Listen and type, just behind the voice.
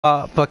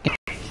fucking.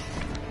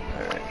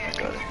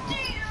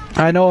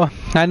 I know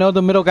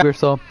the middle guy,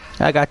 so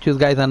I got you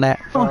guys on that.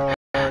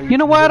 You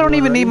know what? I don't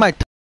even need my.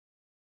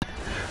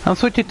 I'm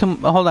switching to.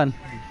 Hold on.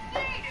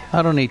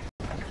 I don't need.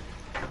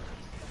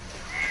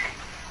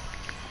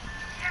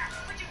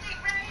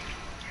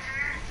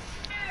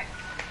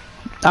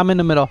 I'm in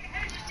the middle.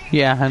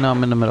 Yeah, I know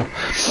I'm in the middle.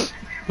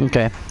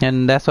 Okay,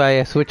 and that's why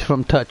I switched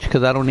from touch,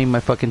 because I don't need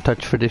my fucking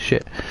touch for this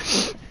shit.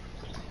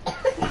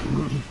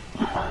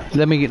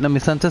 Let me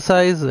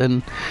synthesize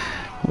and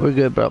we're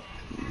good, bro.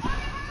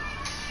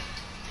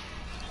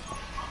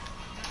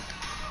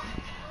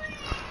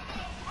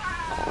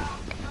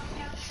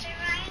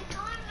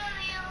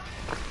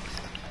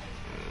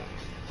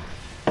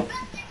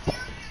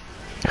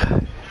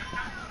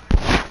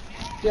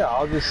 Yeah,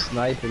 I'll just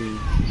snipe in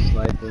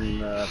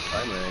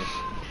primary.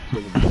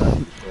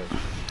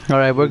 All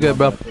right, we're good,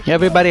 bro.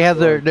 Everybody has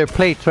their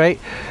plates, right?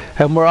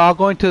 And we're all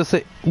going to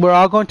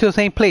the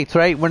same plates,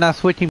 right? We're not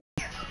switching.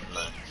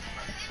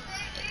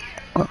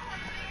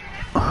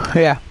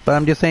 Yeah, but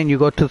I'm just saying you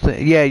go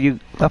to you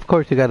of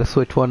course you gotta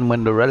switch one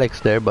when the relic's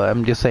there, but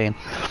I'm just saying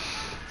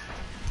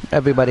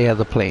everybody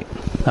has a plate.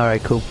 All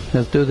right, cool.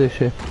 Let's do this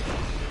shit.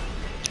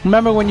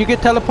 Remember when you get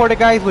teleported,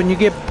 guys? When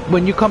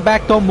you come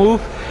back, don't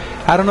move.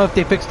 I don't know if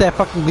they fixed that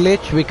fucking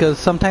glitch, because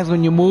sometimes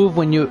when you move,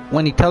 when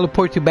he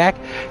teleports you back,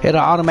 it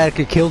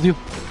automatically kills you.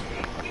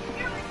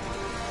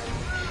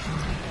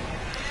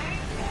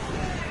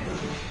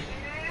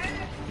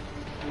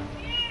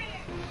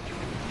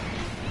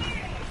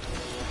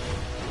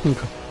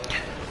 Okay.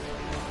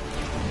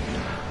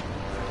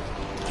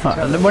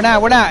 We're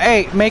not.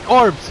 Hey, make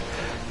orbs.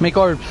 Make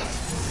orbs.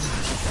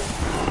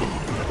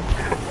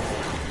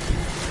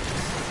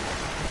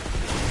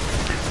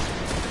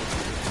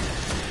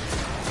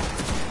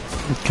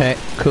 Okay,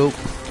 cool.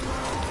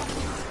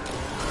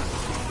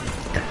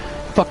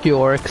 Fuck you,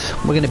 Oryx.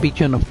 We're gonna beat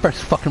you in the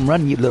first fucking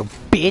run, you little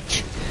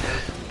bitch.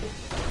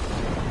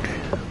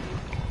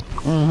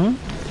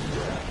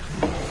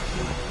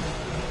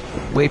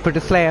 Wait for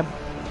the slam.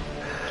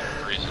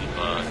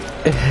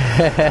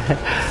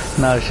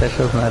 No,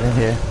 Shesho's not in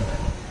here.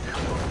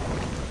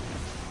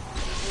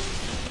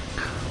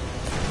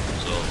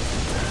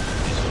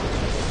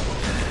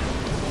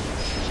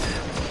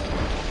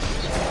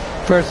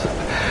 First,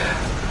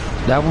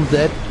 that one's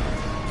dead.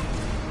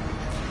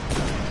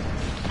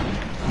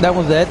 That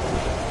one's dead.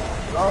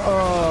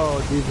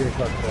 Oh, DJ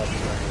fucked up.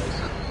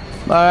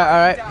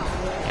 Alright.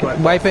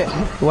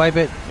 Wipe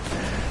it.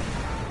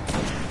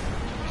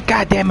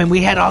 God damn it,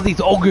 we had all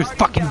these ogres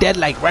fucking dead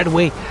like right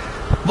away.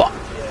 Fuck.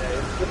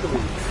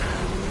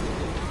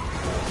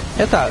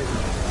 That's out.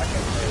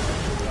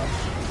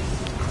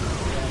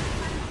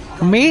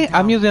 Me?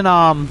 I'm using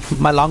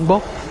my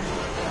longbow.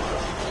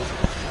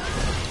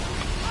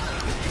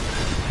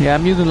 Yeah,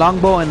 I'm using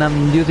longbow and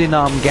I'm using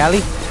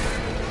galley.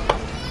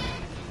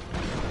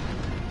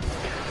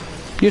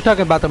 You're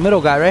talking about the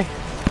middle guy, right?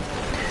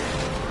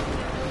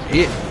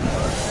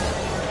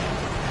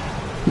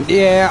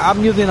 Yeah,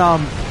 I'm using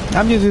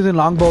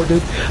longbow,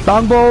 dude.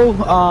 Longbow,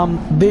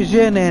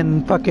 vision,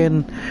 and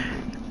fucking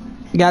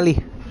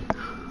galley.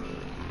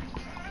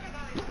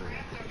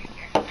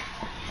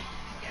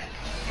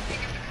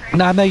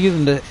 No, I'm not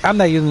using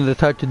the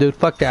touch, dude.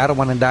 Fuck that. I don't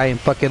want to die and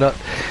fuck it up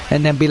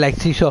and then be like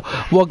Sisho.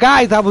 Well,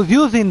 guys, I was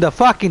using the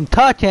fucking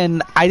touch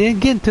and I didn't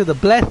get into the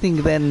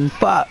blessing. Then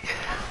fuck.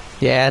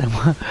 Yeah.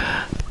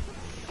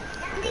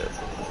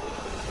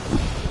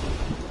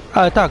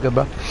 It's all good,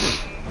 bro.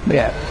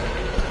 Yeah,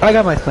 I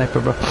got my sniper,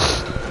 bro.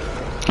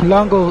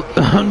 Longbow,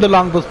 the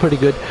longbow's pretty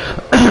good.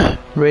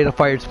 Rate of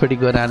fire is pretty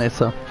good on it,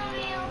 so.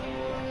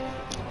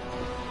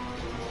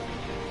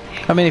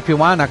 I mean, if you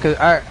want, I could.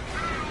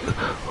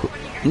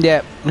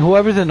 Yeah,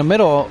 whoever's in the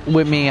middle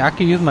with me, I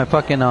can use my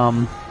fucking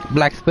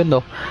black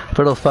spindle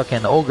for those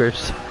fucking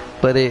ogres.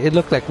 But it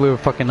looked like we were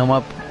fucking them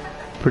up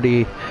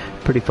pretty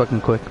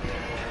fucking quick.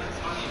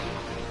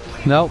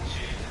 Nope.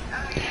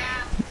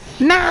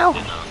 Now!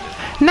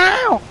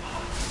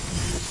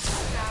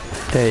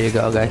 There you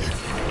go, guys.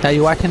 Are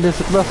you watching this,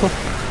 Russell?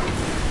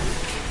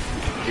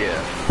 Yeah.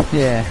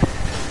 Yeah.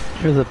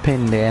 There's a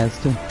pain in the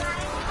ass, too.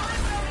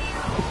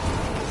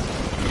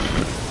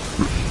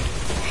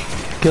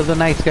 Kill the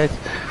knights, guys.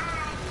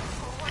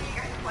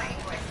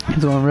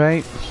 He's going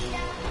right.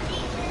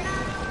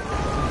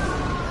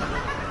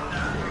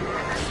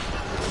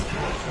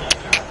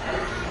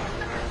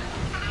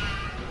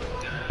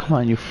 Come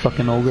on, you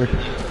fucking ogre.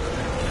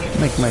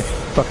 Make my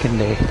fucking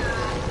day.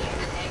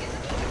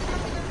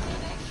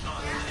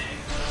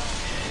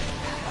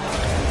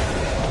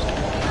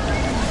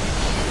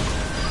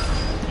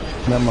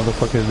 That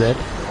motherfucker's dead.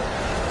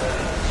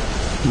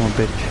 Come on,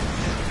 bitch.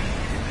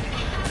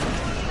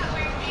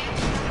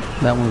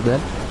 That one's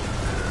dead.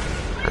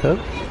 Cook.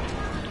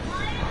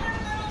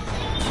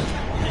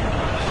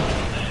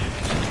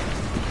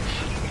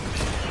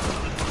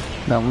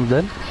 That one's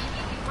dead.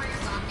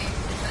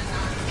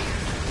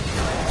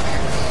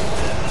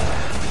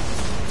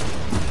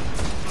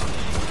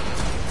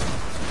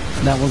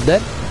 That one's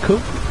dead.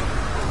 Cool.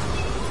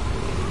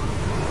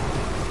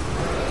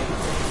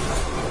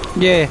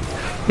 Yeah,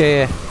 yeah,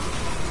 yeah.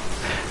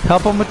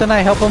 Help him with the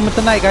knight. Help him with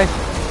the knight, guys.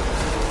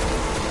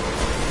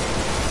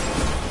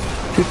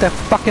 Shoot that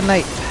fucking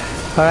knight.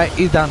 All right,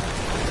 he's down.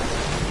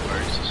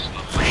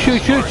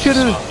 Shoot, shoot, shoot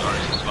him.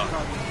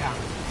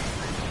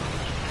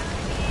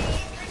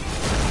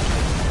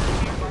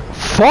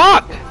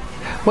 Fuck!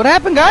 What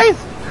happened, guys?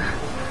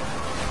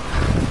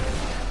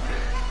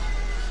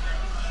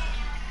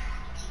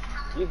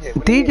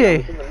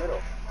 DJ.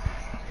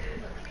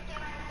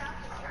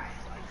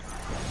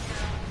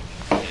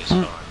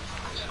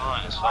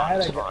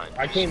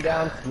 I came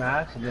down,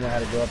 smashed, and then I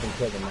had to go up and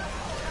kill the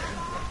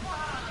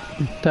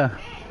knight.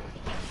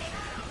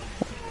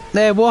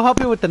 Hey, we'll help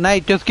you with the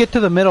knight. Just get to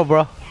the middle,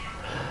 bro.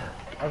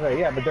 Okay,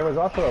 yeah, but there was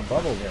also a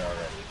bubble there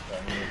already. So,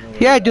 I mean,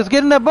 yeah, just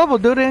get in that bubble,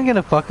 dude. They ain't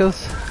gonna fuck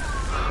us.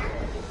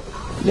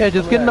 Yeah,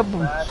 just get in the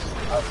bubble.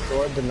 I'll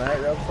sword the knight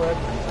real quick.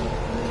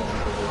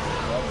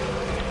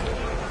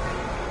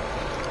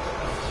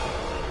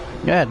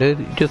 Yeah,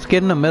 dude. Just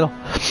get in the middle.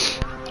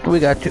 We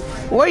got you.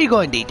 Where are you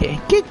going, DJ?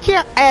 Get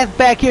your ass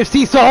back here,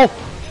 Cecil!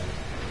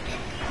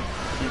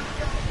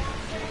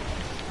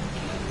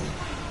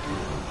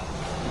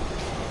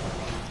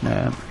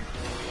 Yeah.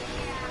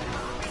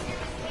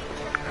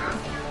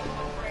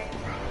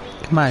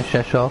 Come on,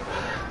 Shesho.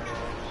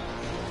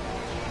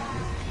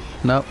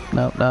 Nope,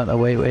 nope, no,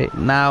 wait.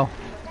 Now.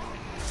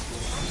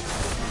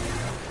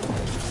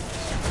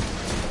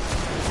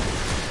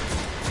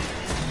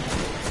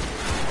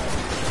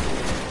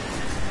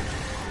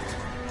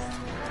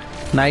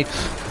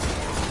 Knights.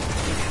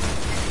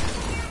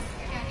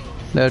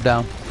 They're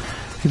down.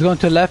 He's going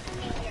to the left.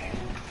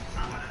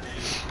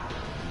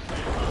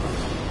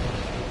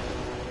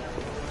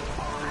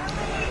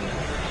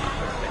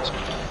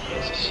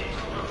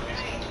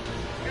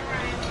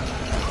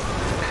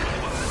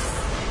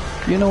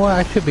 You know what?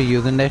 I should be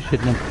using that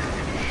shit then.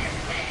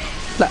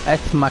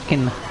 That's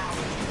machine.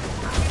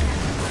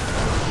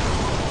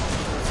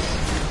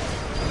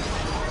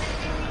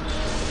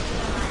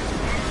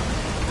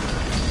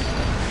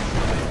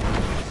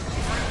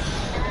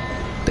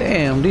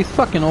 Damn, these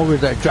fucking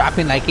ogres are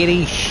dropping like it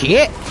ain't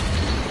shit.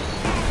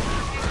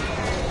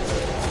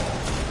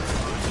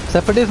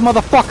 Except for this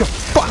motherfucker.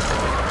 Fuck.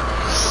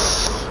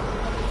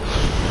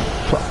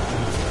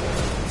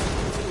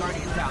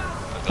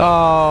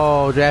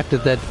 Oh, draft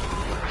is dead.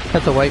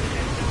 That's a wipe.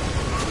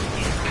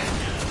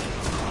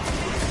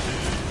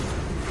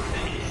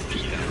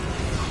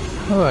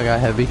 Oh, I got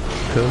heavy.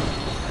 Cool.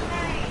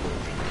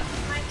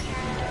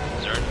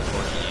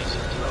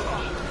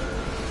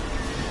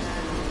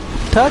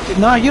 Touch?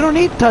 No, you don't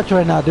need touch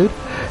right now, dude.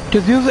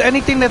 Just use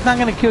anything that's not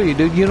gonna kill you,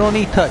 dude. You don't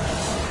need touch.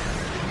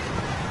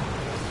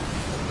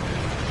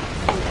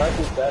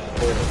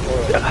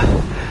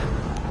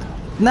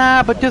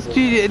 Nah, but just,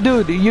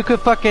 dude, you could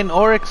fucking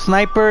Oryx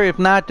Sniper. If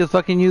not, just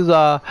fucking use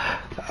a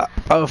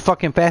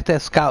fucking fast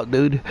ass scout,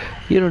 dude.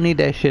 You don't need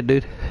that shit,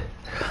 dude.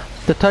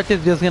 The touch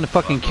is just gonna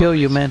fucking kill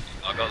you, man.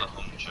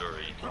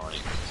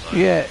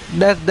 Yeah,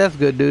 that's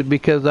good, dude,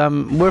 because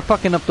we're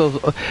fucking up those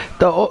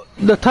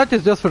the touch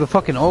is just for the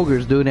fucking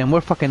ogres, dude, and we're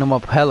fucking them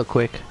up hella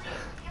quick.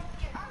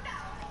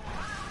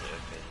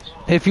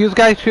 If you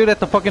guys shoot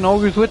at the fucking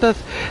ogres with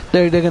us,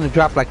 they're gonna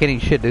drop like any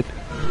shit, dude.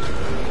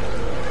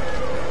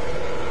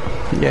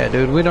 Yeah,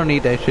 dude, we don't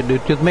need that shit,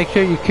 dude. Just make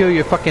sure you kill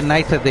your fucking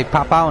knights as they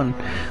pop out, and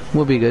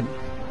we'll be good.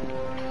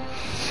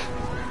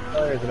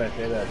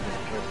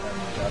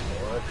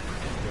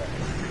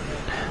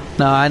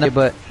 No, I know,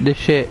 but this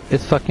shit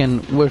is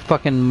fucking, we're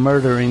fucking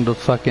murdering those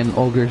fucking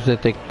ogres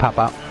that they pop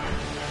out.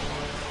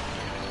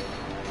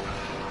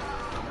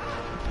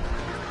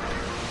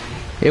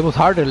 It was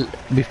harder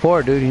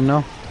before, dude, you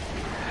know?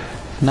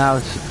 Now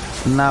it's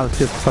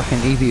just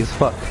fucking easy as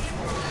fuck.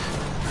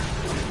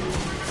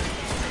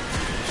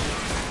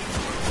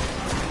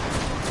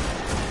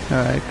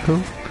 Alright,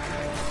 cool.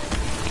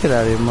 Get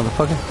out of here,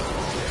 motherfucker.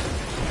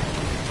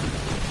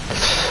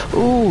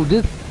 Ooh,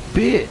 this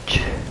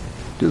bitch.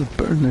 Just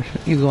burn this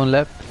shit. He's going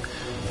left.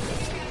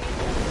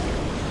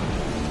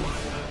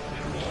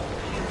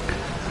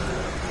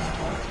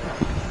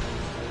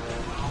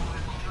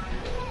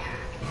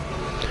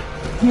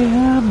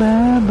 Yeah,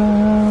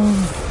 baba.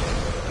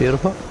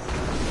 Beautiful.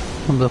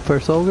 I'm the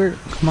first ogre.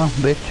 Come on,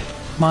 bitch.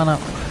 Come on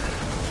up.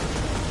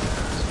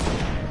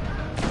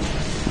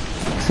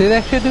 See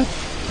that shit, dude?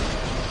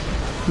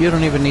 You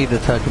don't even need to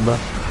touch it, bro.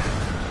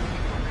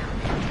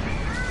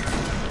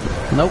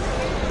 Nope.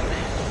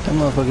 That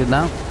motherfucker's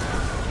down.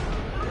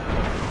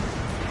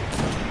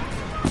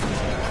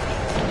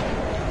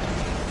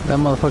 That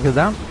motherfucker's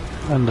down.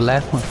 And the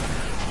last one.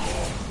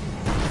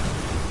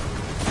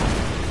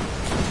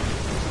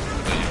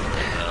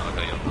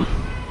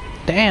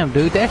 Damn,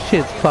 dude, that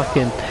shit's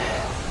fucking...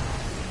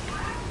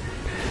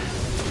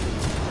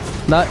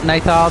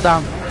 Knights are all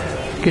down.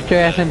 Get your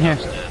ass in here.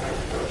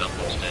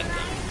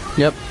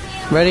 Yep.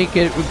 Ready?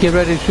 Get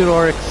ready to shoot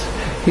Oryx.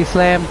 He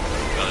slammed.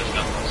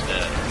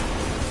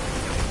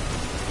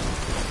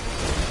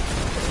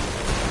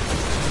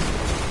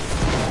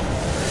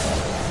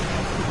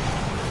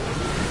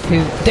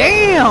 He's...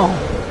 Damn!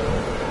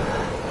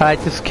 Alright,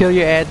 just kill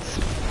your ads.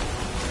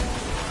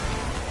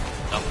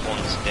 That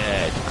one's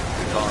dead.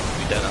 We don't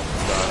have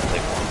to go and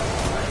take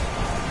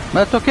one.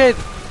 That's okay.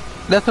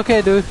 That's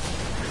okay, dude.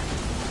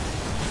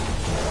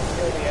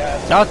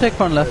 I'll take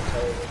front left.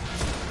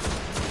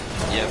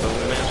 Yeah, but we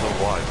may as well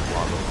wipe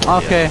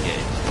one. Okay.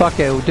 Fuck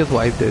it, we'll just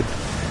wipe, dude.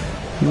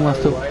 He wants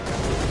to...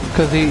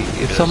 Because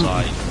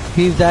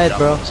he's dead,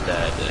 bro. That one's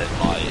dead, and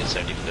it's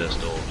only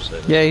first orb,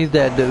 so... Yeah, he's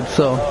dead, dude,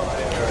 so...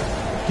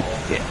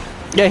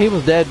 Yeah, he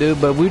was dead, dude,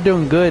 but we're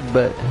doing good,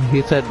 but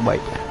he said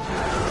wipe. We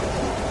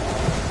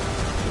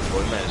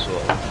may as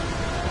well.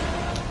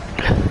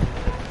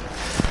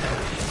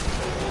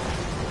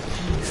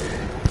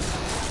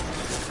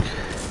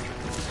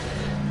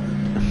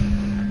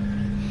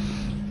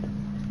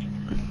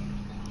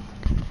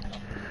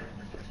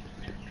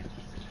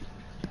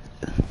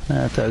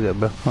 That's all good,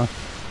 bro. Huh.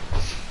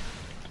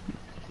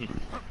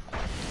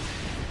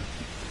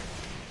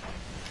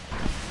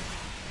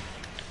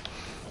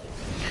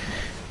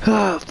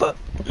 Oh, fuck.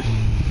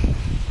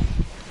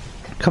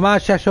 Come on,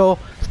 Shasho.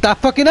 Stop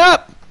fucking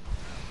up!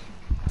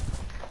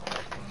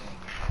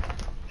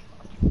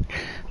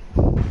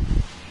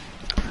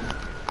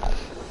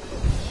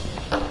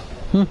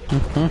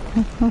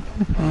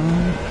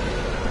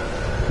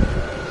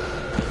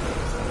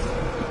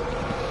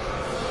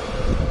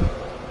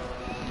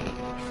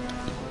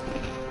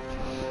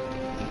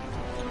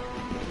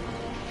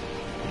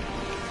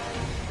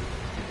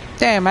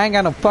 Damn, I ain't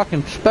got no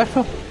fucking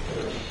special.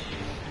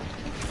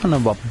 Son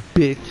of a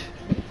bitch.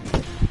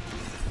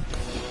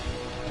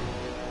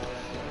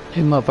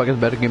 These motherfuckers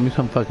better give me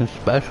some fucking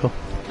special.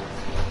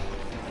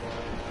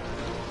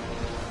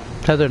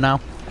 Tether now.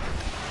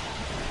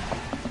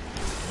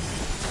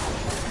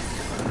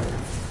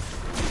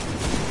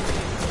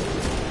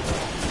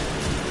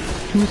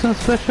 Give me some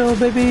special,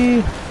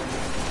 baby.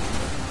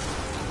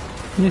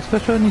 Any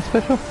special? Any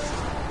special?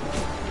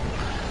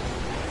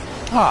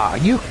 Aw,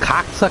 you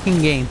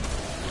cocksucking game.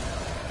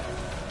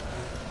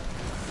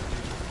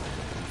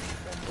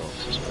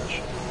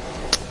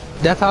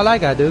 That's all I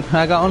got, dude.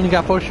 I only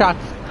got 4 shots.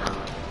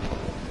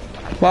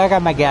 Well, I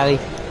got my galley.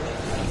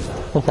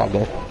 That's all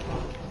good.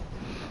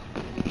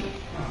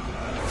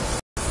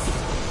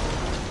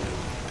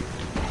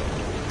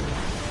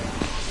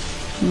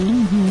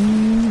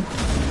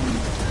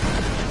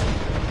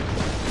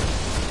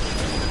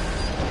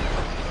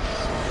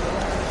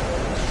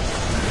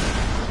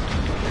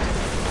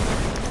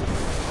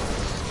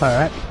 All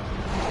right.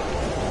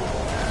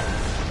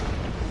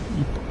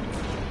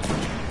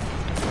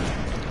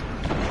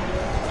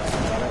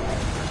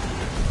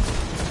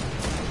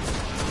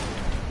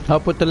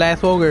 Up with the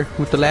last ogre.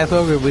 With the last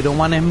ogre. We don't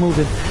want him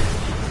moving.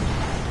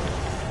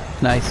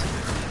 Nice.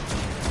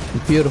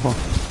 Beautiful.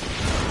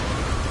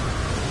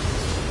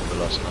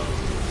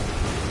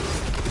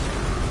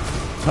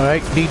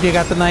 Alright, DJ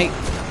got the knight.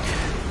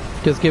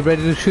 Just get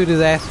ready to shoot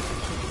his ass.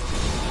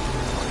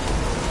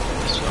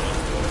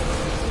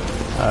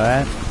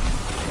 Alright.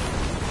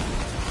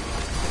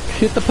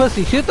 Shoot the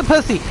pussy, shoot the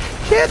pussy,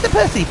 shoot the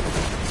pussy!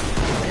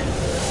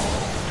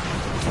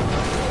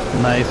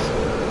 Nice.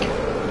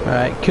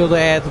 Alright, kill the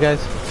ads, guys.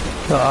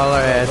 Kill all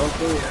our ads.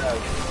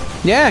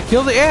 Yeah,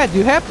 kill the ads.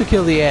 You have to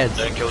kill the ads.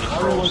 Don't kill the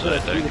trolls,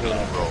 don't kill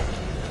the troll.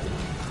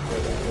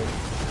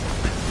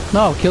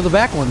 No, kill the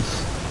back ones.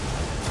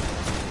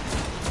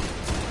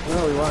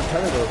 No, we want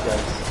 10 of those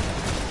guys.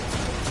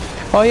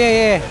 Oh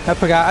yeah. I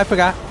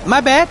forgot. My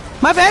bad.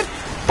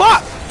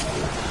 Fuck!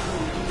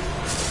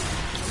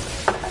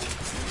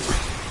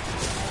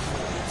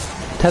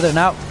 Tether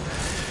now.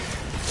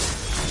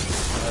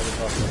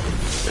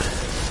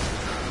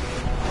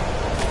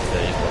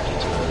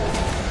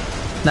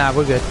 Nah,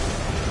 we're good.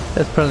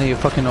 There's plenty of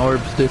fucking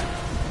orbs, dude.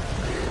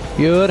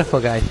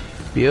 Beautiful, guys.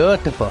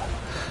 Beautiful.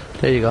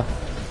 There you go.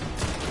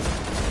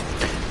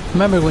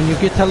 Remember, when you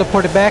get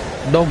teleported back,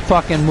 don't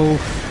fucking move.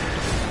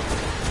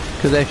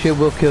 Cause that shit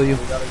will kill you.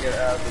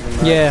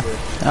 Yeah,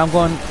 I'm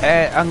going.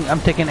 I'm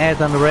taking ads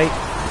on the right.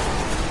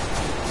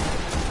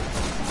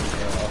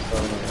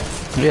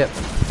 Yep.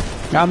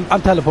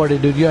 I'm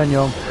teleported, dude. You're on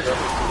your own.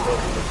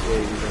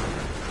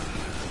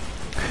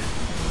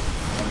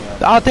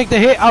 I'll take the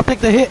hit. I'll take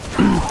the hit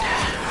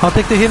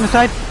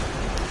inside.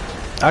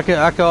 I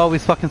can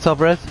always fucking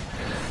self-res.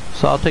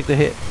 So I'll take the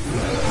hit.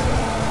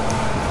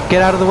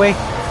 Get out of the way.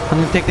 I'm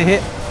gonna take the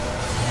hit.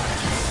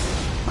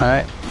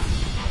 Alright.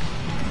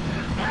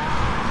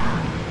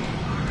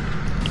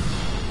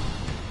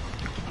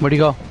 Where'd he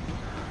go?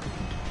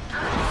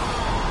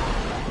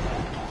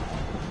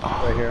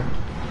 Right here.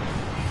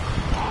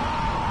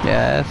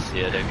 Yes.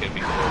 Yeah, don't get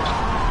me close.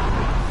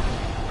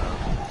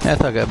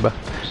 That's all good, bro.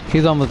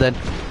 He's almost dead.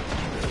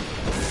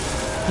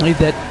 He's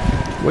dead.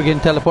 We're getting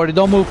teleported.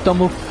 Don't move.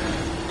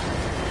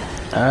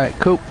 Alright,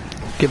 cool.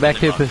 Get back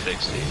to your...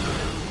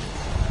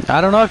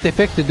 I don't know if they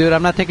fixed it, dude.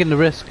 I'm not taking the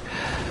risk.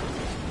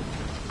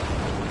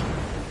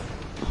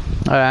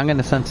 Alright, I'm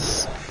gonna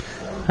sense.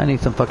 I need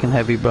some fucking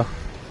heavy, bro.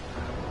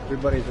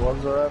 Everybody's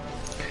orbs are up.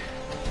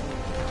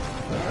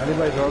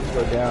 Anybody's orbs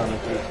go down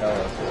if you tell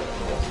us.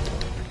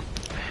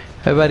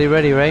 Everybody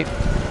ready, right?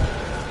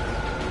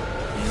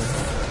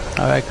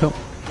 Alright, cool.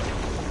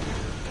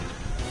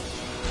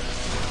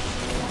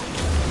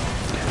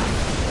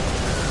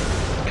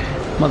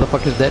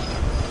 Motherfucker's dead.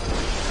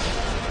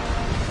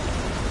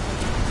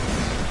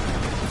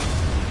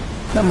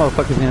 That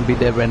motherfucker's gonna be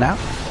dead right now.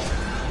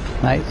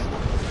 Nice.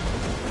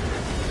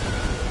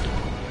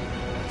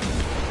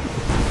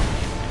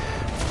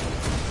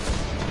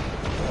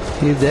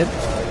 He's dead.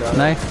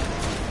 Nice.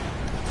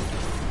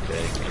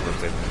 Okay, keep it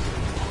quick.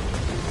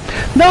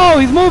 No,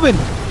 he's moving!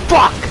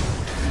 Fuck! It's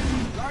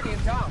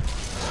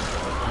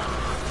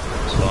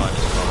fine,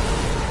 it's fine.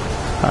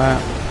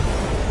 Alright.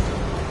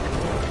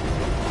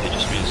 It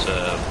just means,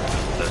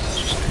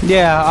 that's just...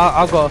 Yeah,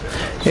 I'll go.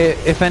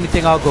 If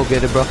anything, I'll go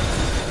get it, bro.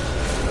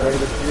 Ready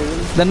to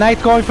fusion? The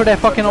knight's going for that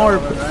fucking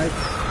orb.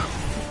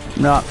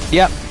 No,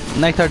 yep.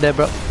 Knights are dead,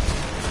 bro.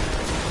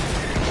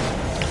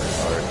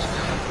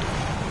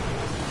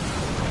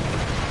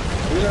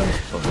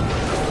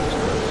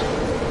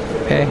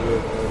 Okay.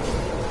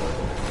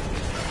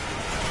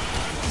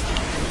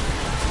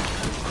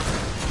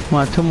 Come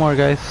on, two more,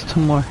 guys. Two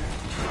more.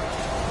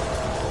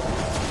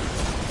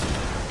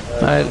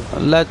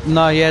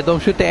 Alright,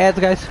 don't shoot the ads,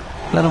 guys.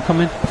 Let them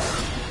come in.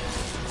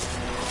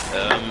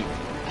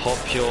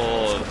 Pop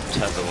your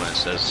tether when it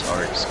says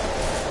Arts,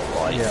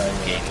 like,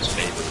 gains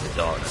favor with the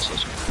darkness or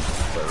something.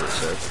 Whatever it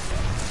says.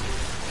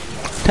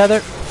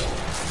 Tether.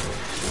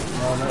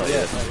 No, not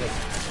yet, not yet.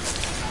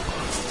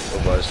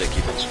 Otherwise they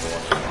keep it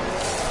spawning.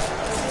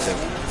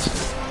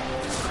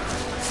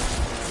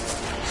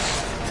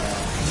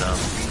 No.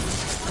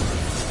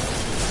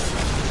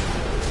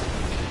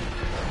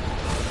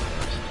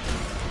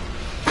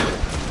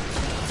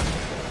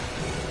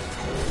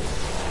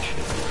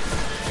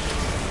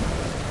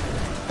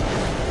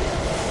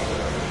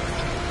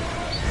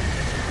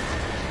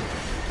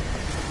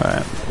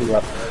 Alright.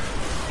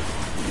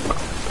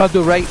 I'll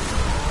do right.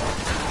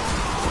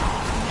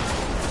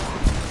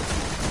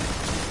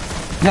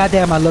 God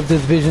damn, I love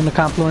this vision of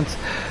confluence.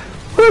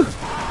 Whew.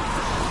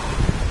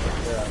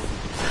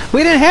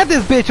 We didn't have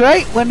this bitch,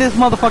 right? When this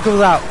motherfucker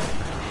was out.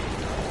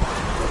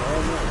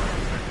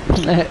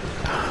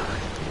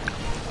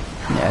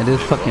 Yeah,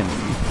 this fucking...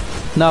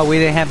 No, we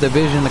didn't have the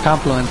vision of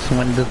confluence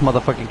when this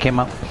motherfucker came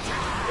out.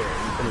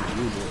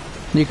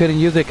 You couldn't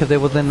use it because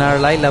it was in our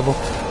light level.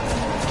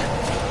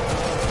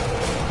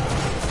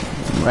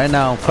 Right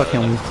now,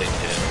 fucking... Oh,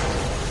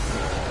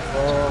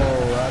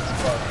 that's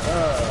fucked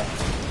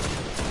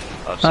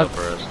up. That's so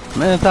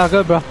Man, it's all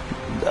good, bro.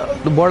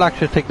 The warlock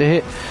should take the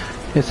hit.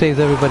 It saves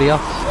everybody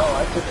else. No,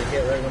 I took a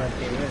hit right when I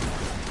came in.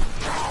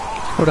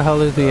 Where the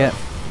hell is he at?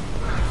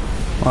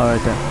 Oh,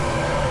 right there.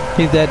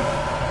 He's dead.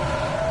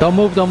 Don't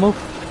move, don't move.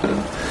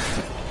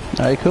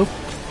 Alright, cool.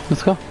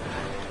 Let's go.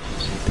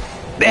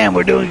 Damn,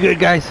 we're doing good,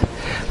 guys.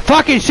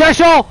 Fucking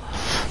Sheshel!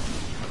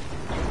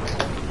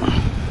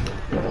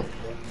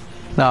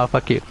 No,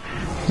 fuck you.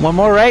 One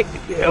more, right?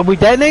 Are we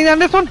detonating on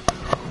this one?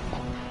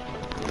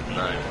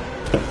 No.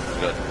 We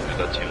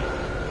got two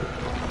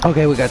more.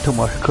 Okay, we got two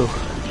more. Cool.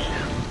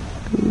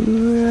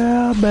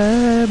 Yeah,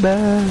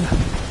 baby.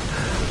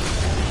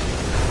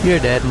 You're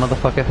dead,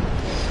 motherfucker.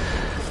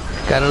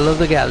 Gotta love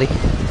the galley.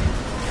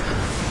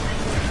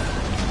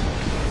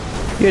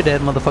 You're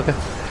dead, motherfucker.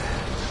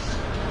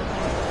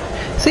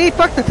 See,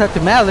 fuck the touch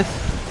of malice.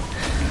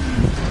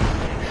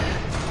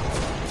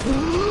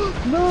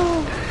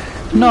 No.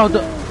 No,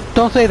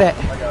 don't say that.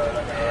 I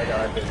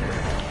got it.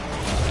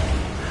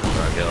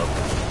 Alright, get up.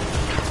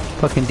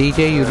 Fucking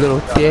DJ, you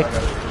little dick.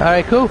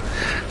 Alright, cool.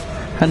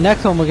 The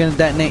next one we're gonna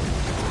detonate. Stay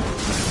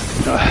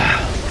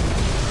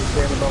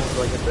in the bubble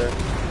so I get there.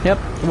 Yep,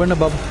 we're in the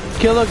bubble.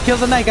 Kill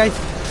the knight, guys.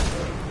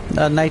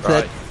 Knight's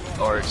dead.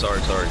 Alright, sorry.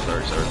 Alright,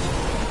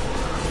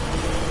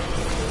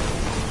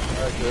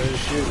 ready to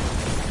shoot.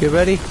 You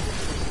ready?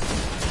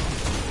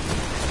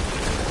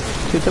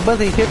 Shoot the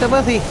buzzy, shoot the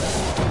buzzy.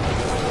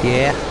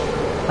 Yeah.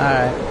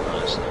 Alright.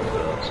 Nice.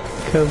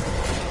 Cool.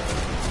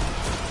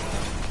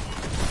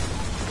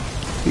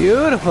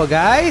 Beautiful,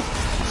 guys.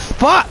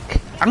 Fuck!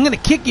 I'm gonna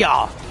kick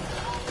y'all.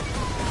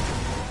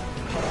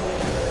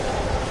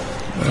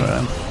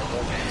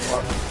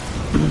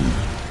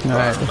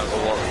 Alright.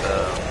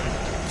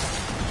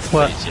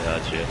 What?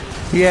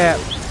 Yeah.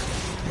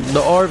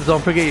 The orbs,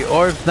 don't forget your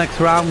orbs. Next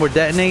round we're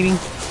detonating.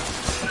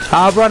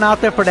 I'll run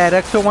out there for that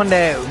extra one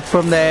that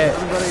from the...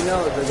 Everybody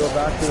knows they go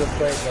back to the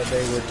place that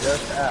they were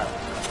just at.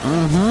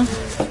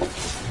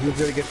 Who's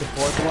gonna get the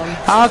fourth one?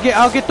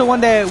 I'll get the one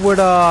that where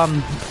the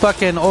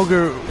fucking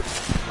ogre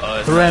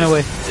ran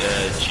away.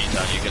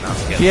 Cheetah, you can have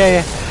to get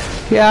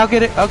Yeah, I'll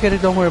get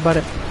it, don't worry about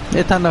it.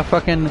 It's on the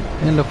fucking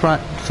in the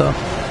front, so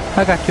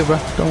I got you, bro.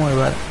 Don't worry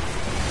about it.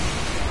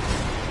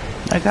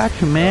 I got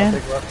you, man.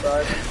 Take left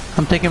side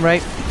I'm taking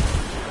right.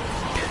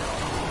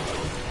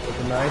 with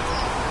the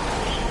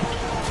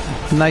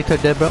knights. Knights are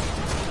dead, bro.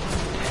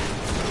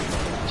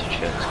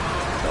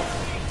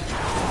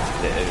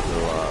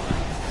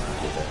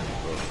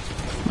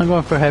 I'm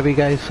going for heavy,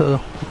 guys, so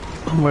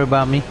don't worry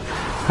about me.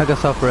 I got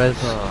self res.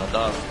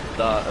 That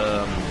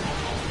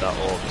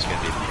orb is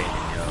gonna be a pain in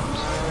the arms.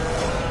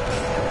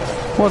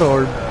 What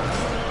orb?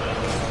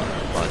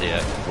 Like Yeah,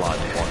 like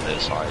one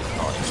this side,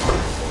 not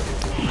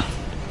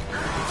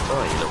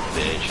oh, you little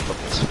bitch,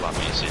 fucking slap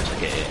me as soon as I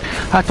get it.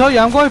 I told you,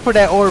 I'm going for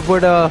that orb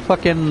with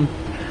fucking...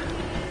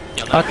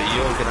 Yeah, no, but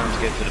you're gonna have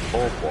to go for the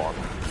fourth one.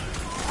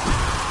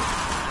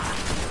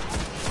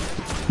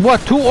 What,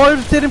 2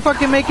 orbs didn't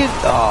fucking make it?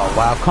 Oh,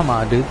 wow, come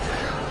on, dude.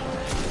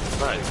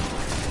 No.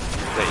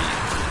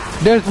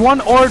 Wait. There's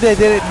 1 orb that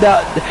did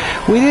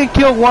it. We didn't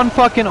kill 1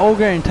 fucking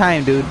ogre in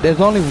time, dude. There's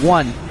only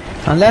 1.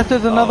 Unless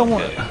there's another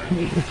one.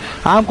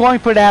 I'm going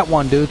for that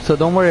one, dude, so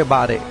don't worry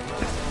about it.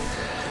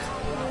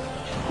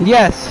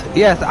 Yes,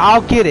 yes,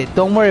 I'll get it.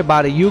 Don't worry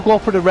about it. You go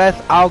for the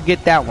rest, I'll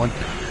get that one.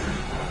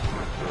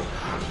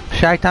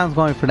 Chi-Town's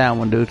going for that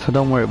one, dude, so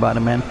don't worry about it,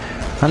 man.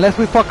 Unless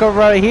we fuck over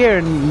right here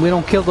and we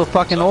don't kill the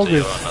fucking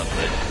ogres.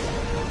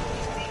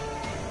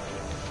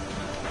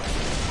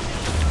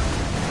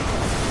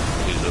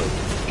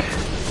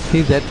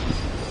 He's dead.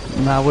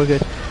 Nah, we're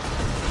good.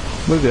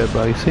 We're good,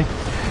 bro, you see?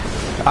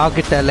 I'll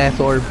get that last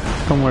orb.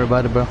 Don't worry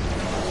about it, bro.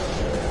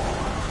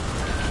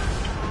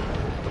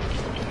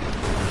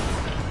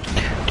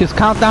 Just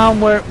count down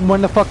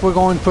when the fuck we're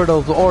going for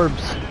those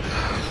orbs.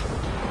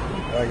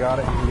 I got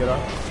it. You can get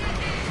up.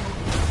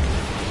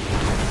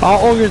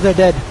 All ogres are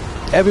dead.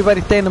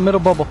 Everybody stay in the middle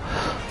bubble.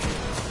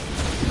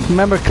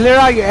 Remember, clear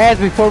out your ads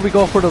before we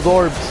go for those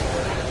orbs.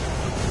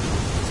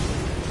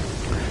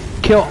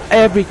 Kill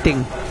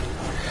everything.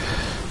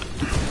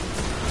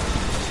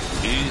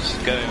 Who's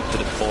going for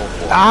the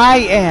fourth one? I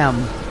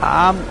am.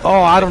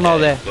 Oh, I don't know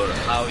that. But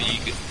how are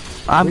you?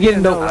 I'm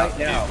getting the right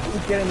now.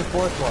 Who's getting the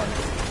fourth one?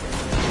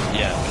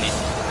 Yeah. We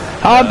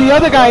need, the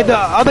other guy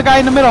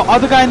in the middle.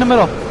 Other guy in the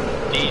middle.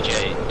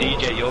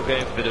 DJ, you're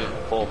going for the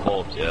fourth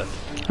orbs, yeah?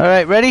 All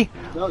right, ready?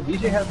 No,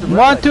 DJ has the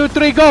 1, 2,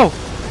 3, go.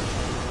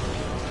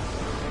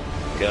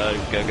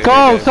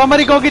 Go.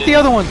 Somebody go get the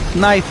other ones.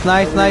 Nice,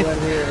 nice, nice.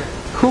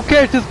 Who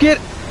cares?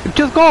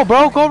 Just go,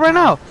 bro. Go right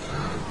now.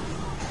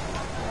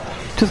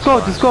 Just go,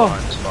 just go.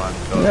 It's fine.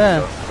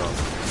 Yeah.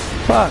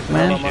 Fuck,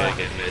 man.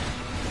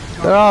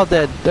 They're all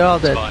dead. They're all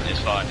dead. It's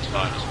fine.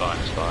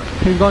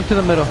 He's going to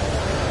the middle.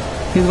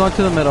 He's going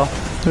to the middle.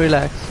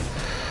 Relax.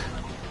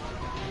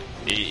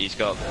 He's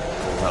got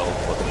full health.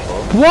 What the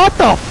fuck? What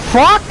the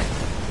fuck?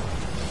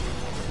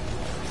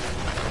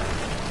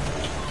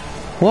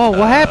 Whoa,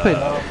 what happened?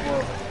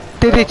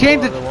 Did they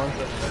change it?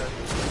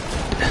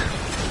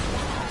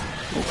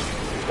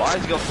 Why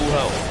has he got full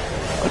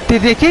health?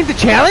 Did they change the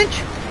challenge?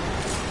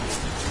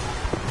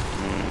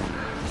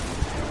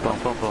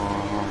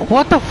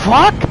 What the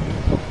fuck?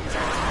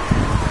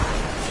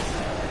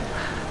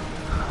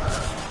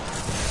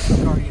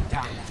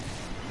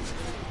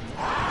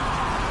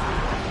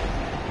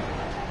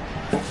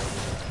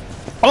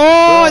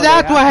 Oh,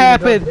 that's what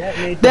happened.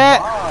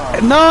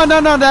 No,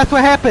 that's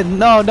what happened.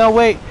 No,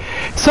 wait.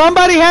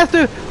 Somebody has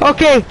to.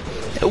 Okay,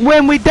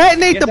 when we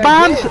detonate the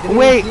bombs.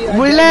 Wait,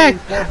 relax.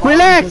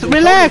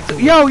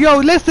 Yo,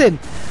 listen.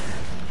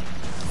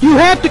 You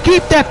have to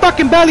keep that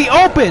fucking belly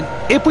open.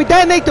 If we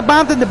detonate the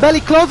bombs and the belly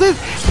closes,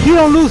 you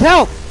don't lose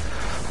health.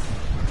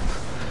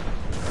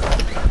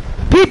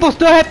 People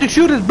still have to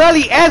shoot his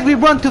belly as we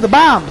run to the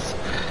bombs.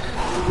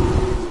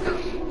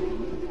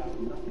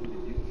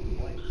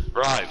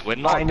 Right, we're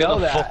not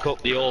gonna fuck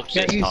up the orbs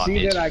this time. Can't you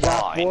see that I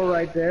got 4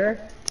 right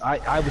there?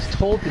 I was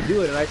told to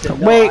do it, and I said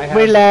no. Wait,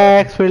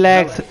 relax.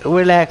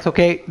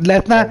 Okay,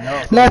 let's not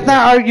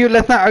argue.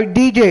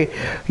 DJ,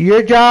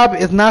 your job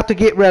is not to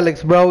get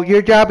relics, bro.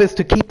 Your job is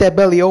to keep that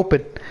belly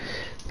open.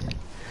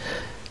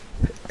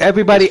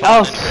 Everybody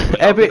else,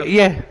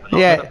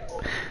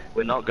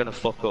 We're not gonna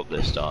fuck up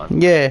this time.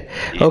 Yeah.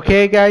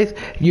 Okay, guys,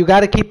 you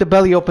gotta keep the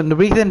belly open. The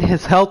reason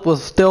his health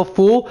was still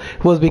full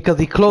was because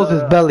he closed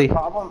his belly.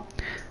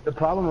 The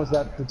problem was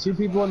that the 2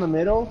 people in the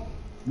middle,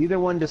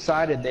 neither one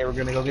decided they were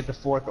going to go get the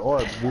 4th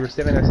orb. We were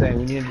sitting there saying,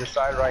 we need to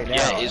decide right now.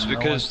 Yeah, it's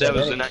because there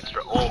was an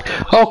extra orb.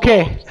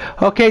 Okay,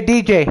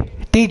 DJ,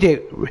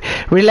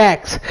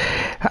 relax.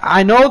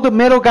 I know the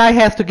middle guy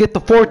has to get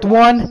the 4th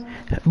one,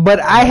 but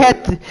I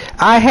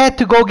had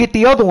to go get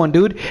the other one,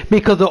 dude,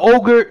 because the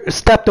ogre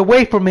stepped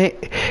away from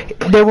it.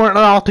 They weren't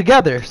all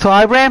together, so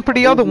I ran for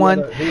the other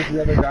one. Who's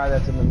the other guy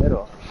that's in the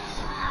middle?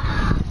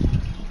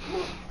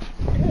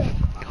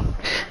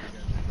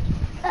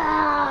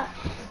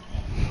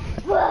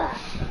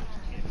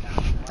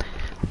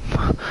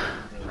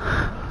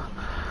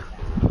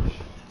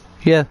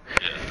 Yeah.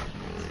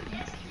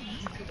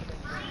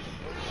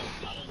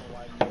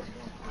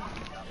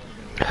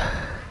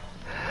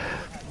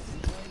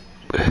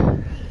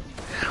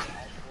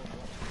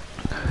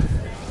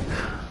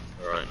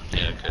 Alright,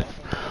 yeah, okay.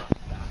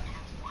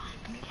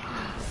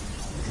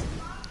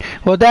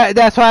 Well,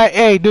 that's why,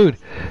 hey, dude,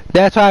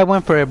 that's why I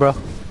went for it, bro.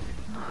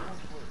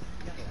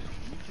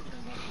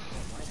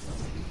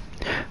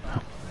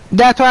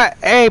 That's why,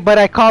 hey, but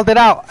I called it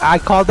out.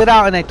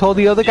 And I told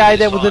the other guy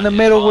that was in the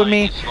middle with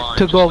me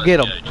to go get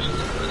him.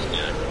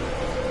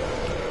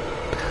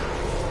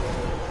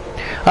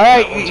 All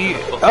right,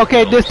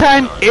 okay. This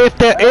time,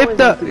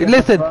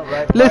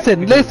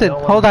 listen,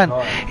 hold on.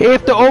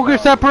 If the ogre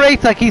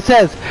separates, like he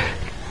says,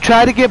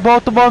 try to get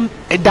both of them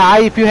and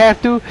die if you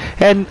have to,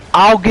 and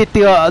I'll get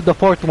the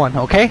fourth one,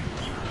 okay?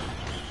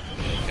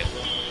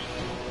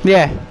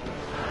 Yeah.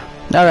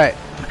 Alright.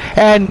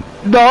 And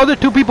the other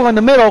two people in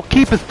the middle,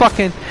 keep his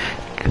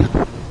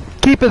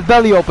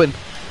belly open.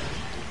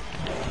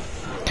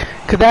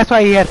 Cause that's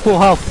why he had full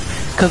health.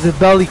 Cause his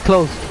belly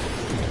closed.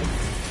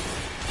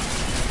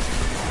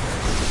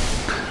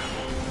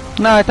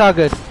 No, it's all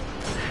good.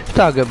 It's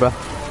all good, bro.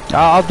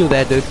 I'll do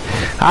that, dude.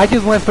 I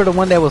just went for the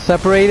one that was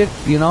separated,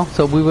 you know,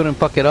 so we wouldn't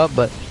fuck it up,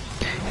 but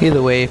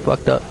either way, it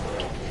fucked up.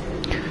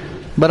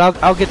 But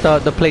I'll get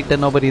the plate that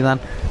nobody's on.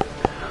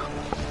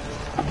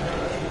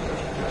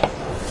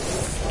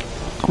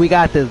 We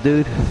got this,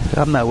 dude.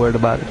 I'm not worried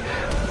about it.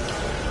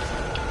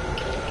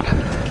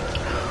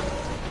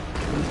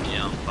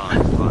 Yeah, I'm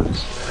fine.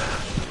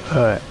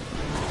 Alright.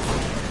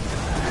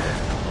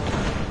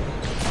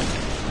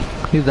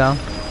 He's down.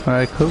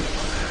 Alright, cool.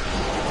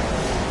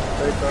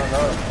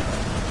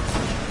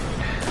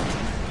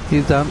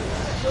 He's down.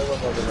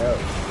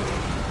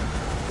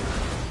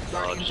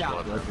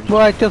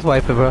 Well, just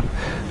wipe it, bro.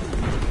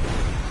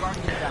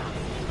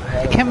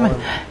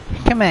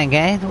 Come on,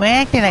 guys. We're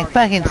acting like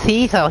fucking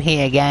Cecil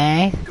here,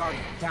 guys.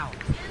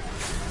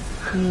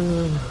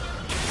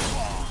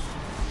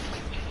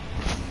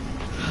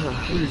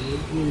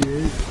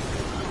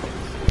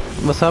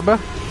 What's up, bro?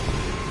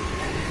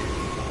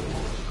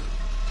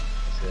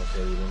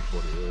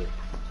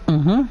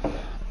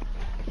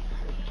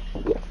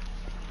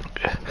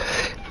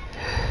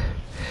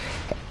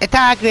 It's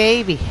all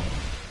gravy.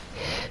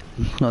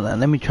 Hold on,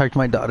 let me charge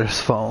my daughter's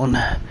phone.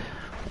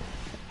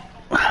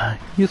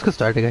 You just get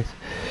started, guys.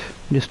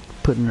 Just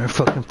putting her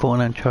fucking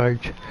phone on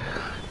charge.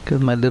 Cause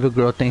my little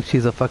girl thinks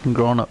she's a fucking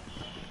grown-up.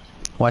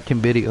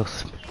 Watching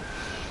videos.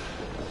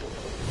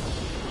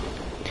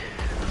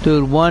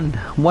 Dude, one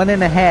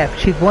and a half.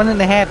 She's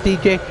 1.5,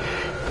 DJ.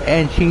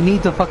 And she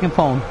needs a fucking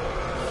phone.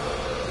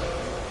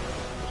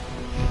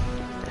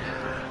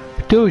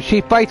 Dude,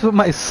 she fights with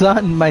my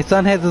son. My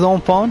son has his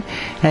own phone,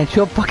 and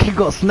she'll fucking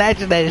go snatch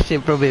that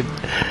shit from him.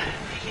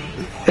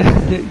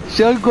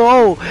 She'll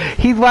go.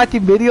 He's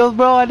watching videos,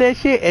 bro, on that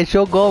shit, and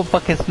she'll go and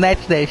fucking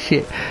snatch that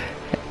shit.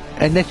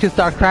 And then she'll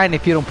start crying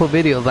if you don't put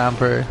videos on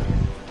for her.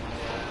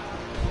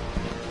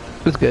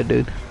 It's good,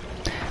 dude.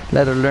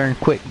 Let her learn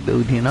quick,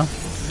 dude, you know?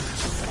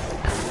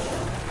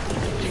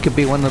 She could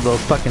be one of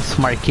those fucking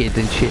smart kids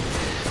and shit.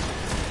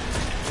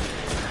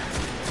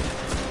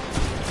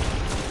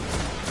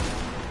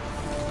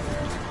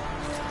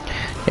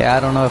 Yeah, I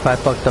don't know if I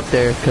fucked up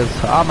there, because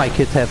all my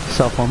kids have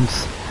cell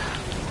phones.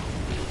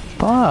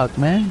 Fuck,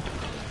 man.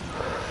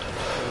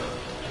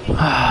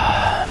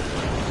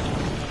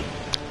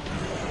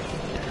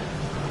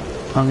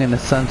 I'm gonna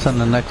sense on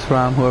the next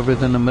round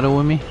whoever's in the middle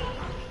with me.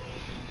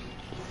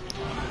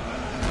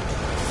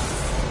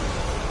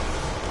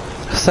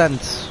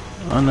 Sense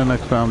on the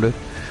next round, dude.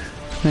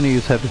 I'm gonna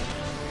use heavy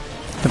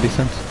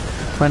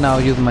sense. Right now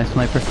I'll use my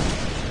sniper.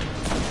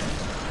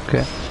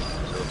 Okay.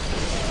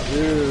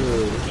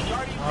 Dude.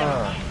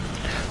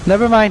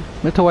 Never mind,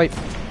 it's a wipe.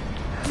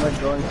 I'm like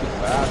going too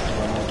fast.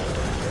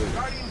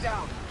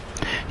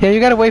 Yeah, you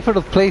gotta wait for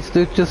the plates,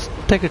 dude. Just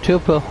take a chill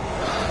pill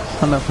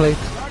on the plates.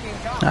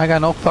 I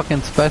got no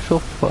fucking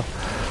special.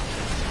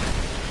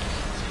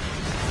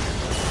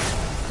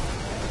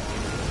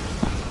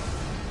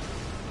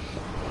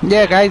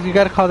 Yeah, guys, you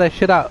gotta call that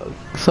shit out.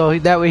 So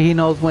that way he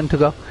knows when to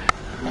go.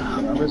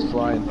 I'm just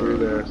flying through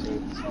there.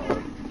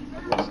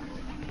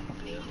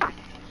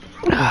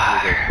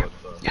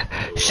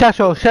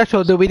 So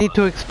Shasho, do we need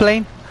to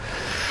explain?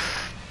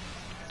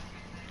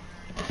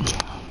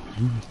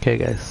 Okay,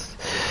 guys.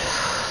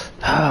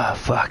 Ah,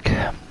 fuck.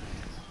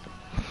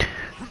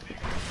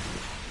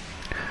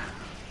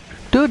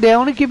 Dude, they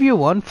only give you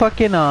one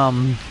fucking,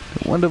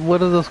 what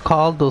are those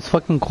called? Those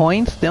fucking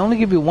coins? They only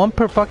give you one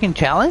per fucking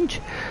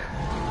challenge?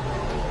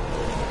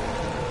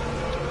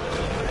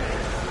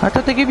 I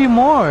thought they give you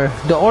more.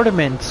 The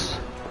ornaments.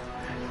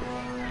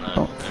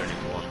 No,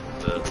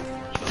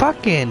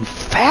 Fucking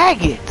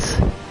faggots!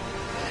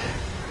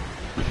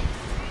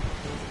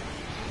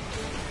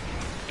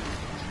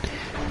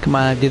 Come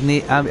on, I just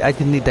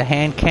need the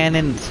hand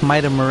cannon,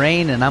 smite a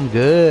moraine, and I'm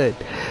good.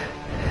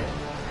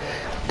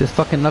 This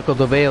fucking Knuckles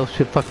of Ale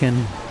should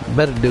fucking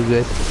better do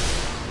good.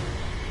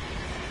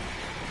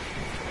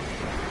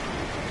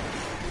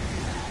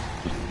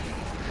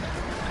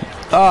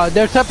 Oh,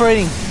 they're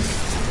separating.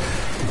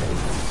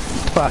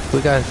 Fuck, we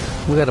got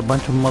a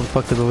bunch of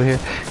motherfuckers over here.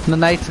 The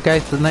knights,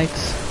 guys, the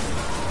knights.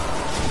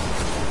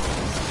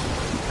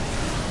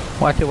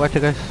 Watch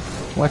it, guys.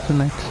 Watch the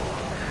knights.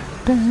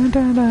 I'm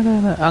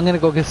gonna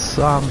go get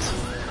arms.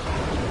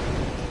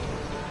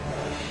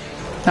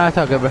 Nah, it's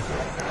all good, bro.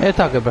 It's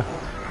all good, bro.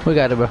 We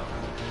got it, bro.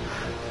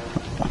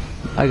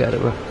 I got it,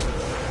 bro.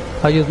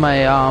 I'll use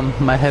my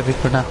my heavy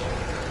for now,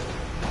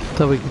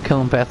 so we can kill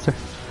him faster.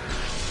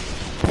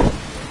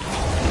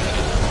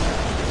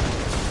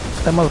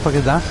 That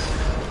motherfucker's down.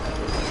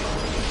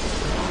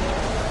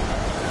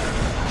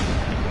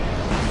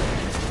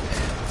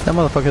 That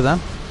motherfucker's down.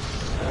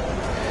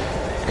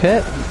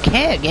 Cut,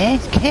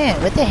 guys,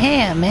 cut. What the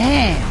hell,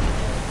 man?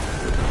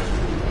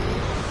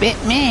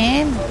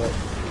 Batman.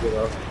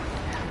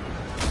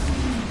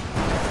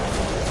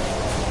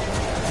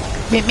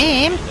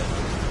 Batman.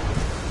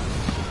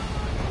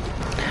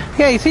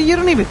 Yeah, you see, you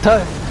don't even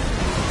touch.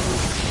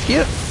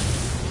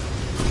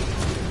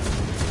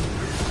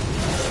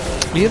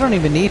 You don't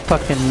even need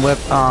fucking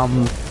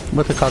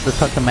what's it called, to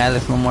touch the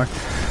malice no more.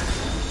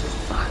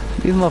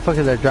 These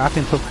motherfuckers are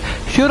dropping so.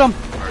 Shoot them.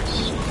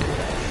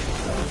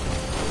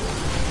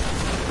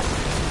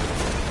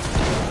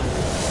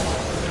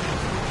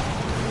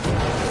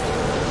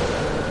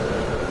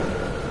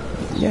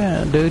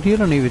 Yeah, dude, you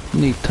don't even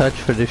need touch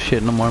for this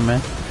shit no more, man.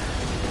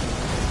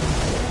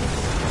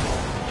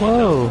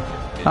 Whoa.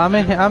 I'm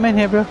in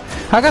here, bro.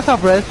 I got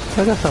some res.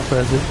 Dude.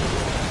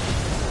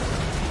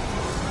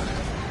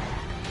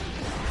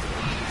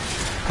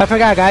 I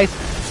forgot, guys.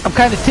 I'm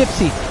kind of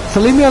tipsy,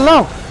 so leave me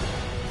alone.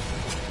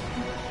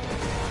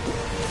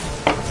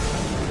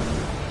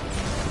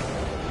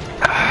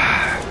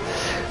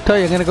 Tell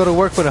you, I'm gonna go to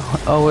work with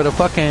a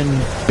fucking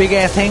big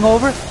ass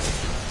hangover.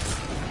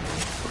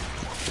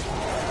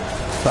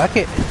 Fuck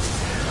it.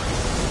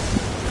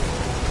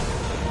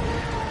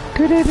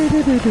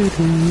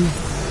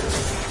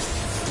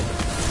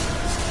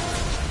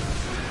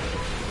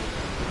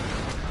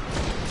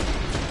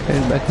 Okay,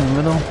 back in the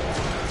middle.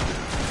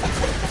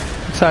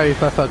 Sorry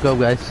if I fuck up,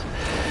 guys.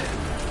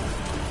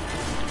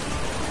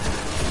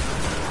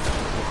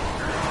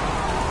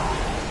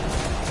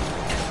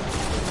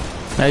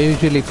 I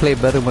usually play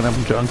better when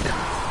I'm drunk.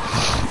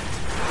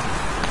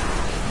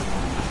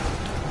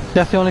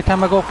 That's the only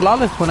time I go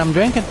flawless, when I'm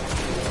drinking.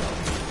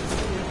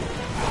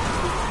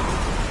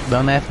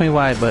 Don't ask me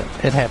why, but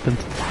it happens.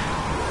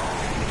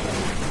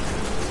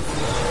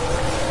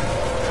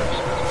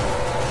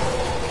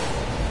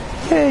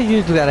 Yeah, you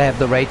just gotta have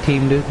the right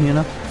team, dude, you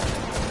know?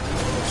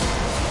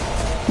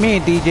 Me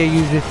and DJ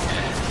usually.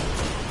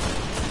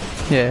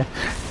 Yeah.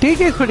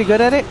 DJ's pretty good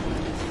at it.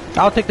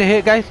 I'll take the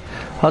hit, guys.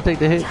 I'll take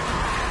the hit.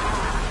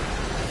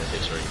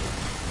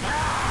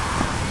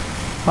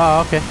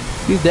 Oh, okay.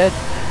 He's dead.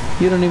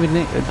 You don't even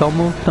need. Don't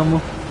move.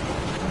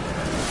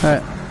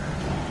 Alright.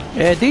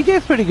 Yeah,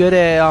 DJ's pretty good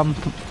at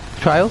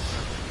trials.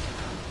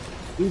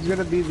 Who's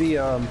gonna be the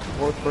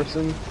fourth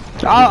person?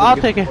 I'll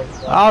take it.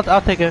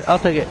 I'll take it. I'll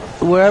take it.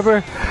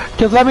 Wherever.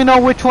 Just let me know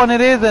which one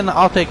it is, and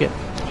I'll take it.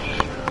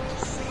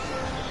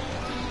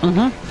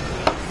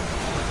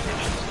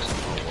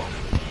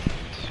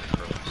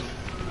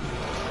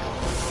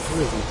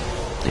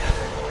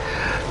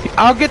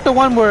 I'll get the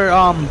one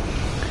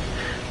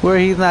where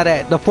he's not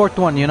at, the fourth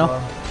one, you know.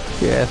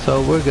 Yeah,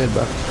 so we're good,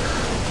 bro.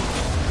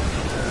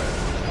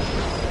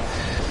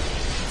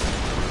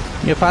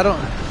 If I don't,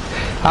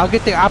 I'll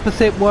get the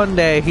opposite one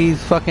that he's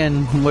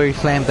fucking where he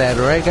slams at,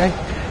 right, guy?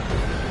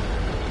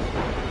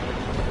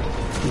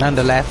 And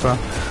the last one.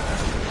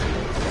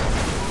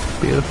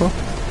 Beautiful.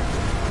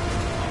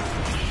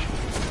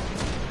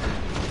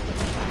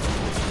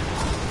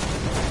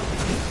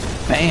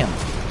 Bam.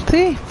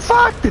 See?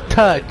 Fuck the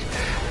touch.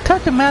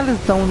 Touch and malice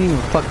don't even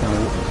fucking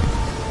work.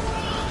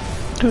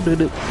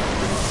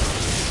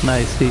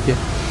 Nice, DJ.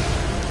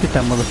 Get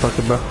that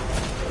motherfucker, bro.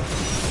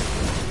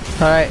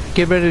 Alright,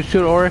 get ready to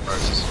shoot Oryx.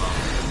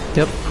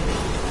 Yep.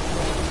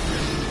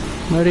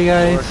 Ready,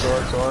 guys?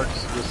 Oryx,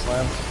 just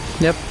slam.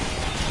 Yep.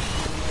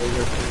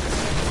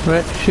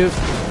 Right, shoot.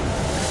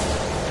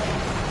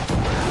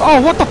 Oh,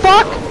 what the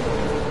fuck?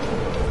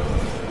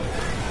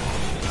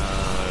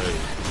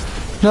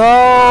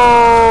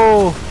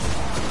 No!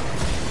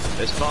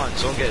 It's fine,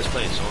 someone get his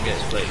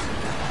plate,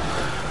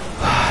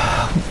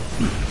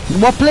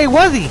 What play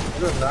was he?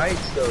 The knight's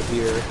still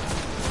here.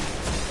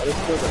 That is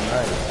still the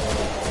knight.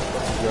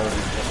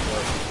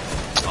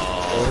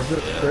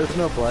 There's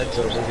no blood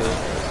over here.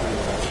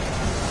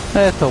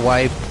 That's a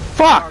wipe.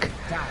 Fuck!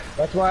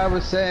 That's why I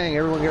was saying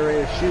everyone get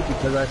ready to shoot,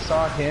 because I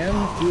saw him,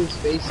 he was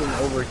facing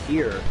over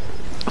here.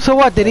 So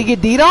what, did he get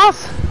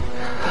DDoS?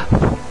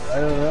 I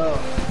don't know.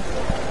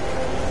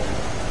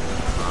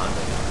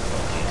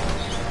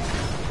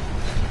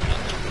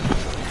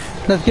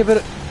 Let's give it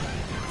a...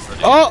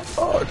 Oh!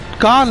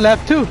 Gone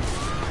left too.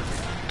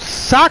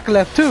 Sock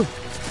left too.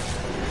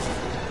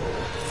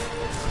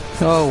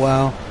 Oh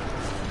wow.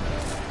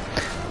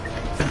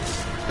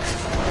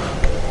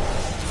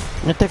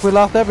 I think we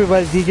lost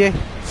everybody, DJ.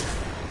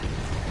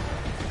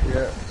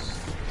 Yeah.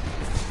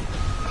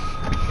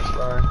 That's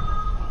fine.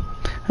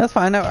 That's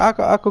fine.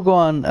 I could go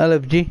on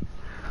LFG.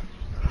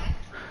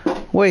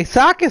 Wait,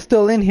 Sock is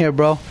still in here,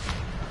 bro.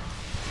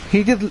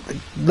 He just...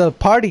 The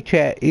party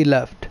chat, he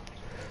left.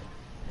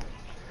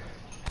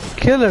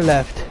 Killer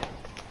left.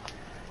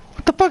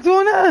 What the fuck's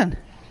going on?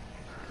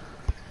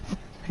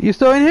 You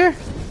still in here?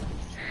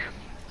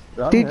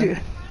 Did you?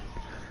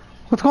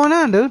 What's going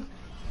on, dude?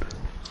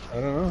 I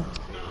don't know.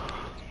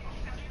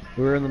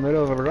 We were in the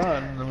middle of a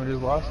run, and then we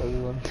just lost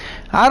everyone.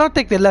 I don't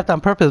think they left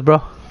on purpose,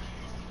 bro.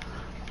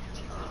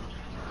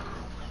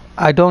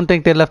 I don't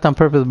think they left on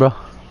purpose, bro.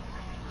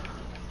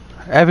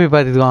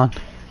 Everybody's gone.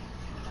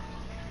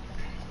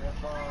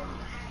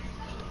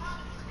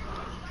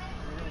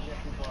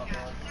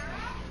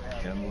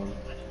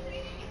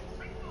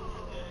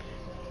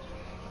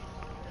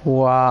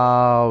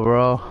 Wow,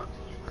 bro.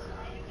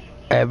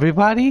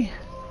 Everybody?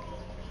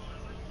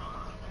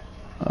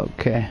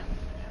 Okay.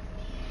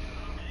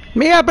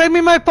 Mia, bring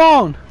me my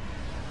phone!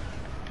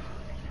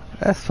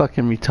 That's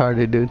fucking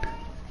retarded, dude.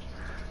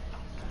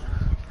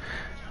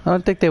 I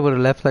don't think they would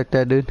have left like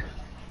that, dude.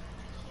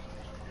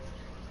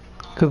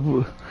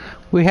 Cause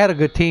we had a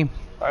good team.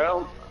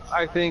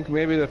 I think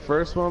maybe the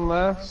first one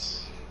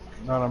left,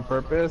 not on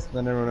purpose,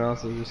 then everyone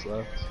else has just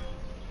left.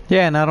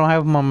 Yeah, and I don't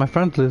have them on my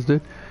friends list,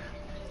 dude.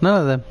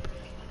 None of them.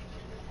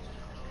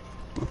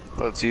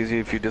 Well, it's easy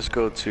if you just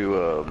go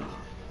to,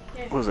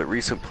 what was it,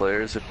 recent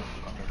players?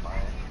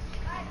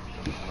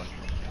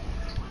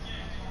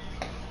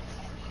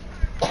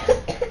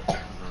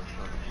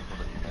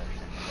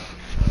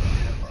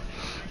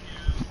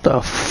 The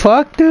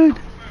fuck, dude?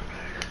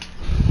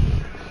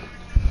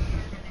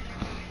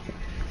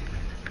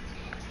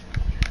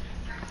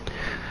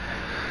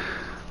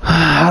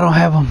 I don't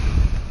have them.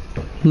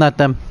 Not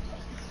them.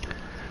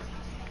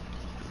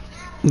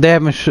 They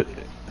haven't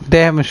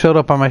showed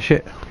up on my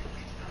shit.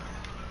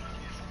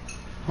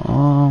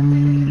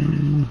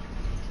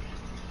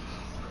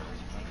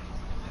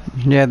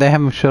 Yeah, they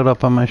haven't showed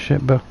up on my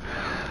shit, bro.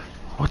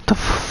 What the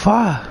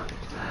fuck?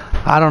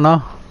 I don't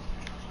know.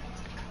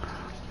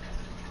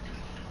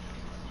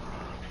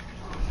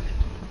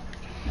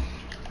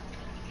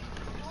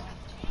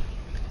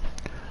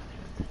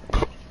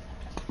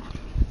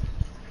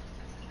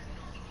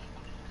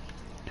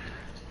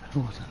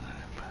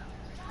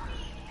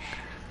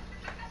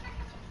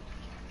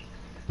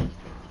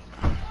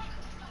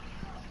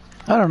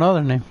 I don't know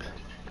their names.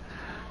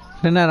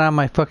 They're not on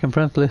my fucking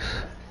friends list.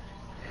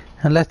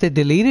 Unless they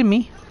deleted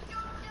me.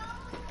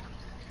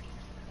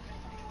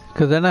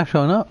 Cause they're not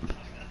showing up.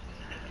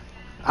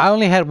 I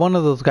only had one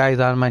of those guys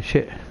on my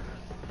shit.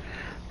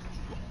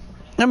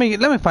 Let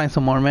me find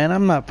some more, man.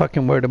 I'm not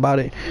fucking worried about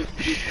it.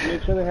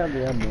 Make sure they have the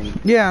admin.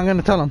 Yeah, I'm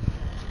gonna tell them.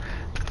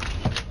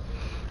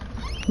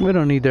 We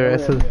don't need their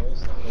asses.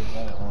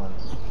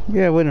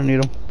 Yeah, we don't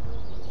need them.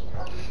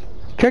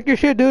 Check your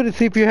shit, dude, and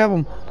see if you have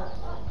them.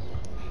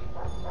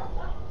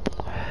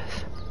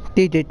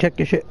 DJ, check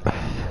your shit.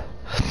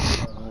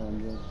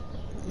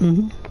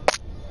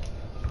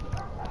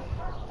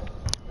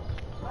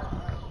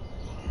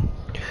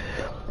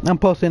 I'm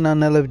posting on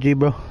LFG,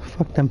 bro.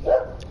 Fuck them.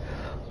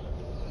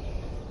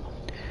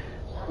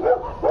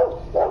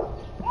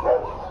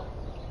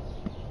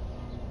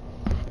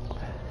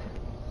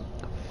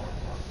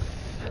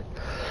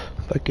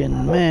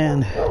 Fucking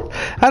man.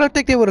 I don't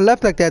think they would have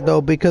left like that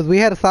though, because we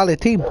had a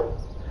solid team.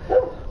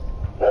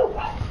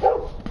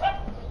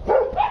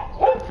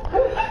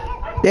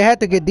 They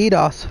had to get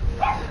DDoS.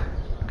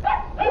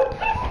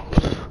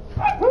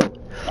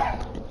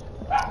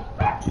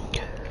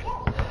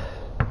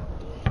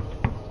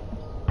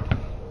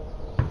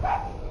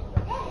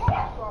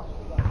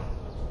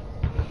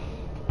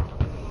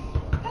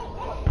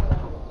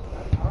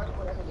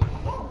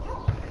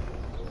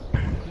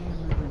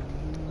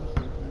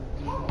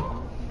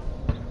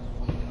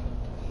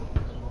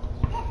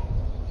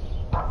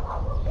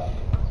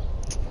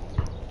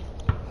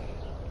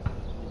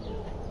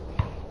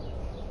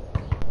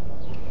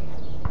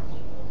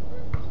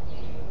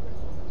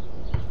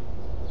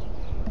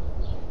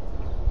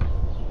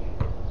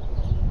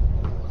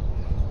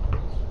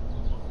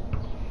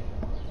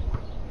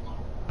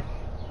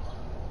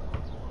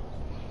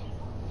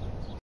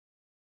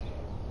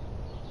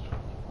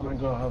 I'm gonna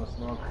go have a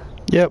smoke.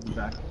 Yep.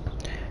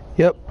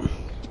 Yep.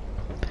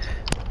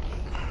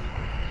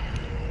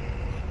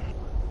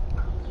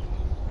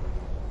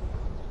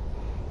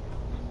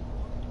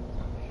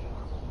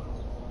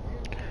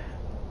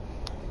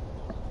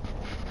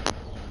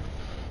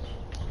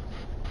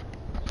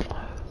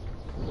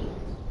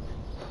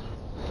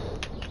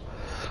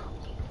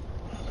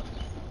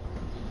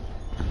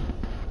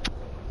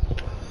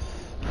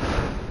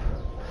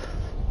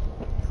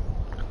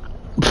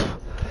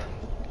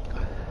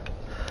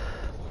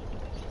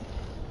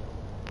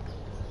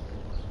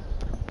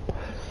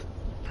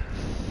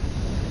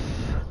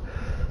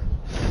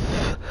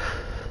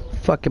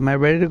 Fuck, am I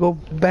ready to go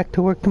back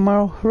to work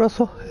tomorrow,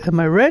 Russell? Am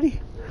I ready?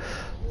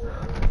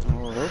 I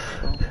hope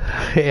so.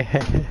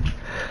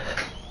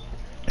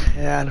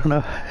 Yeah, I don't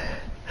know.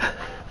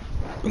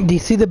 Do you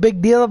see the big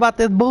deal about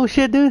this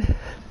bullshit, dude?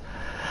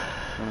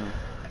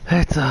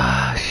 It's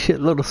a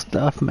shitload of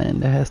stuff, man,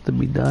 that has to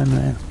be done,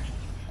 man.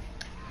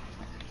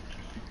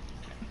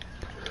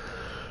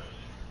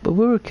 But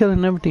we were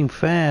killing everything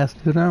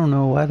fast, dude. I don't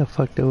know why the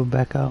fuck they would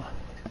back out.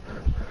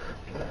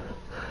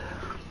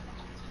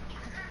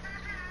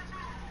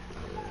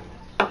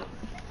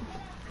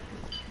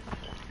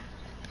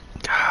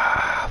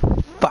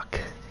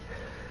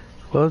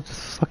 What was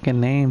his fucking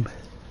name?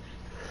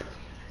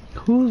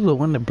 Who's the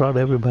one that brought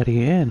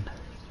everybody in?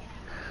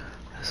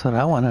 That's what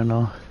I want to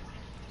know.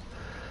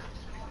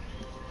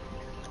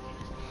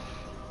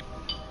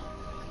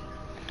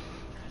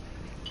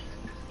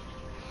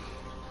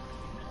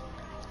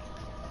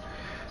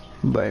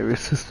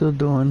 Virus is still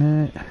doing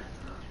it.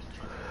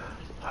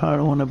 I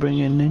don't want to bring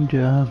in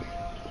Ninja.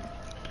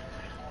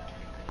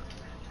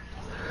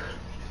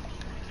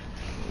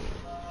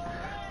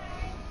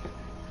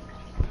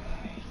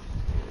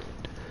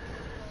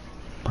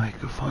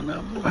 microphone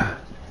up.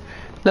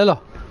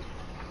 Lelo.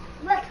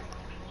 Look.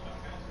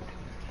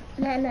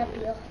 Nana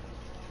Bill.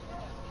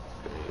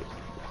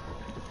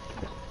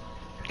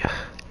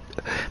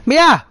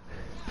 Mia!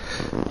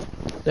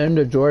 They're in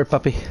the drawer,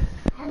 puppy.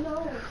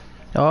 Hello.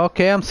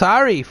 Okay, I'm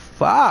sorry.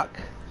 Fuck.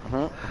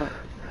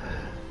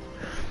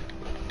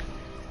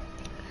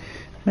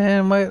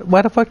 Man,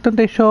 why the fuck don't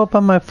they show up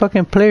on my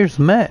fucking players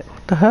met?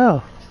 What the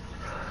hell?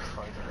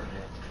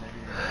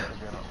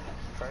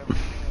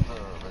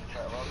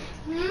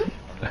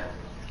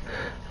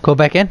 Go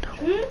back in?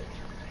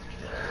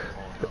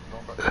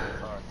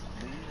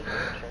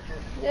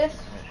 Yes.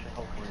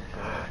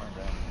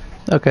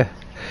 Okay.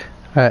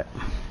 Alright.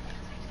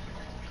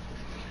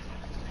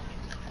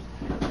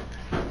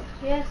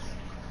 Yes.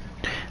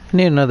 I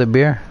need another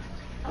beer.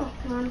 Oh,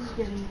 I'm just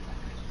kidding.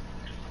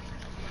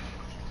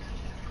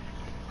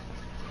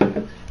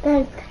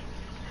 Thanks.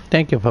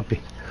 Thank you, puppy.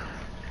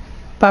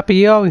 Puppy,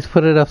 you always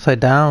put it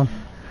upside down.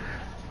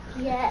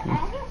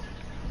 Yeah.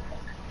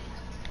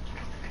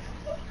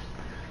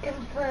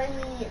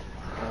 Funny.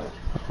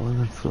 I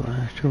wasn't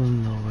Flash, I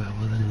wasn't nowhere, I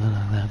wasn't none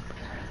of them.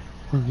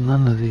 I was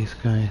none of these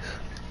guys.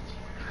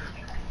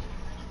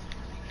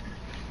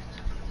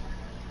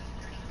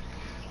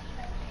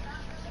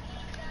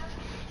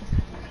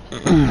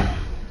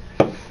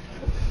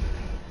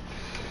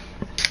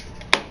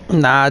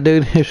 Nah,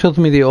 dude, it shows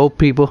me the old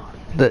people,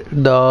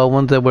 the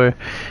ones that were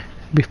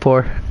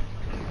before.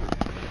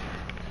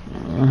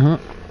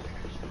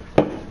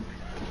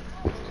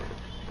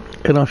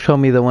 It don't show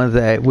me the ones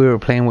that we were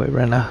playing with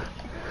right now.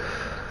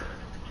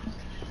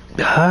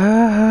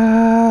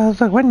 Yeah,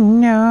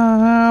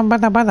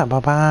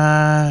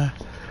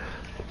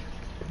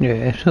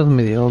 it shows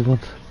me the old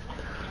ones.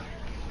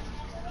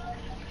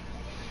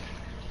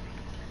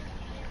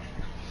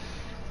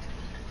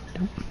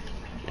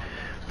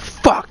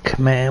 Fuck,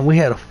 man, we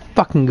had a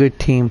fucking good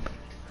team.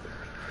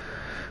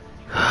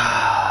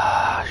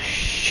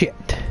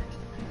 Shit.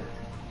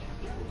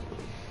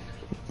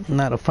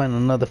 Not to find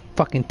another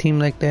fucking team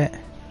like that.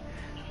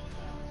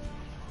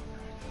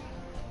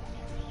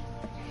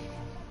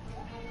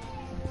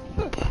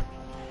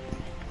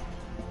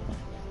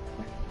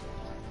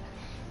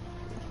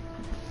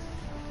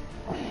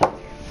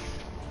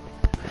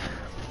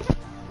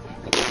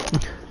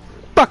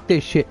 Fuck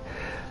this shit.